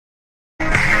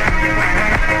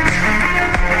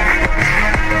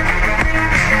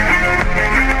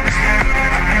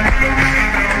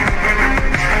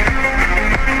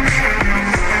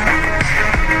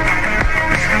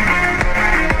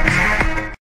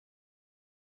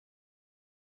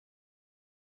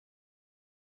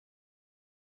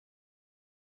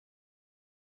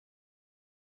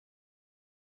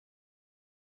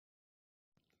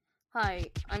Hi,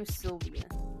 I'm Sylvia,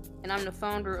 and I'm the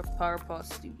founder of Pyro.Paw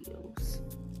Studios.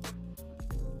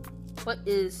 What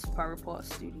is Pyro.Paw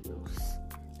Studios?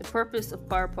 The purpose of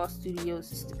Pyro.Paw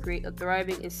Studios is to create a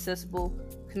thriving, accessible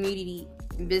community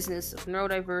and business of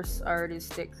neurodiverse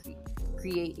artists that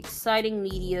create exciting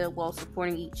media while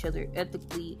supporting each other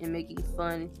ethically and making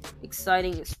fun,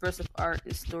 exciting, expressive art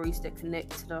and stories that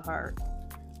connect to the heart.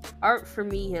 Art for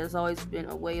me has always been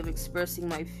a way of expressing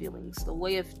my feelings, a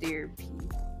way of therapy,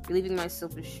 relieving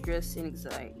myself of stress and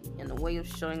anxiety, and a way of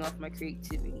showing off my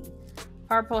creativity.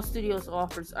 Pyro.Paw Studios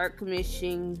offers art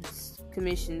commissions,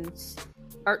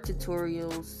 art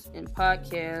tutorials, and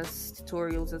podcast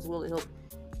tutorials as well to help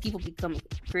people become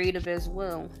creative as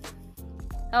well.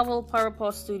 How will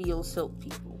Pyro.Paw Studios help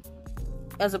people?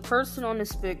 As a person on the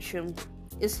spectrum,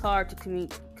 it's hard to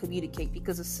communicate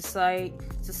because of society,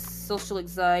 social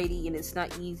anxiety, and it's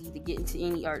not easy to get into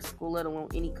any art school, let alone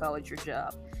any college or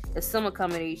job. As some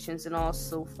accommodations and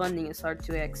also funding is hard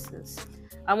to access.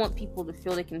 I want people to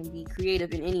feel they can be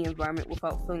creative in any environment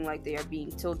without feeling like they are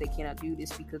being told they cannot do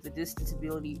this because of this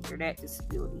disability or that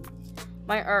disability.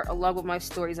 My art, along with my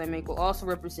stories I make, will also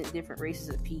represent different races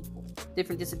of people,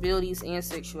 different disabilities and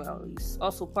sexualities.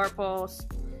 Also, Pyro.Paw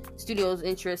Studios is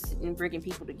interested in bringing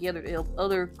people together to help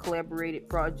other collaborated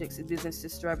projects and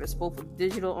businesses thrive as both a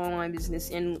digital online business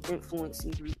and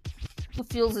influencing group who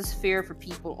feels it's fair for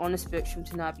people on the spectrum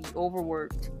to not be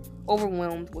overworked,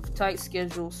 overwhelmed with tight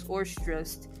schedules, or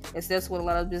stressed, as that's what a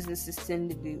lot of businesses tend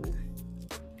to do.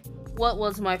 What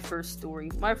was my first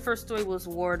story? My first story was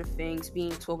War of the Fangs,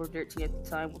 being 12 or 13 at the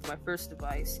time with my first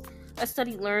device. I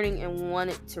studied learning and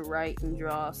wanted to write and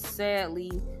draw.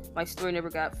 Sadly, my story never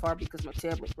got far because my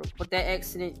tablet broke. But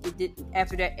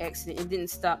after that accident, it didn't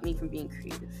stop me from being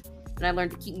creative. And I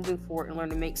learned to keep moving forward and learn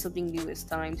to make something new as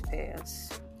times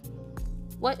pass.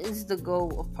 What is the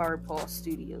goal of Pyro.Paw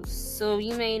Studios? So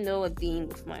you may know a theme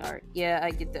with my art. Yeah, I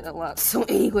get that a lot. So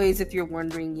anyways, if you're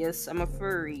wondering, yes, I'm a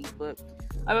furry, but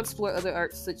I've explored other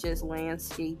arts such as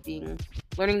landscaping,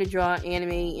 learning to draw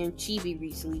anime, and chibi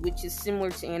recently, which is similar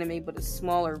to anime but a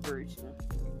smaller version.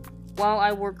 While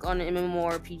I work on an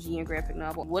MMORPG and graphic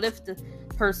novel, what if the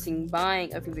person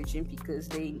buying a convention because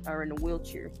they are in a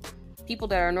wheelchair? People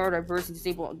that are neurodiverse and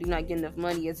disabled do not get enough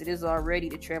money as it is already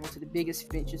to travel to the biggest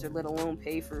conventions or let alone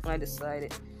pay for it. I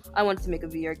decided I wanted to make a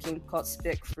VR game called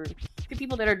Spec for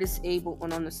people that are disabled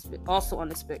and also on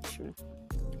the spectrum.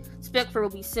 Spectre will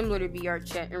be similar to VR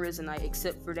Chat and Resonite,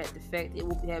 except for that the fact it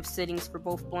will have settings for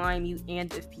both blind, mute, and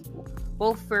deaf people,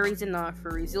 both furries and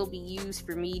non-furries. It'll be used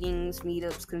for meetings,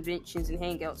 meetups, conventions, and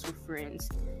hangouts with friends.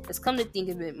 As come to think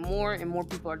of it, more and more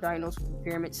people are diagnosed with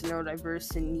impairments and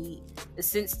neurodiverse and need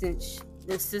assistance.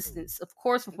 Of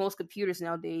course, with most computers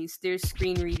nowadays, there's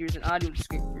screen readers and audio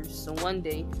descriptors. So one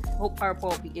day, I hope Pyro.Paw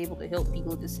will be able to help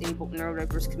people with disabled and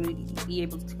neurodiverse community be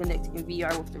able to connect in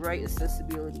VR with the right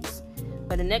accessibilities.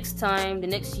 By the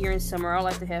next year in summer, I'd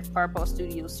like to have Pyro.Paw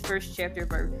Studios' first chapter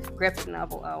of our graphic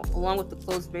novel out, along with the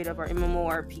closed beta of our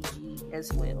MMORPG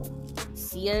as well.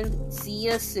 See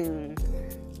ya soon.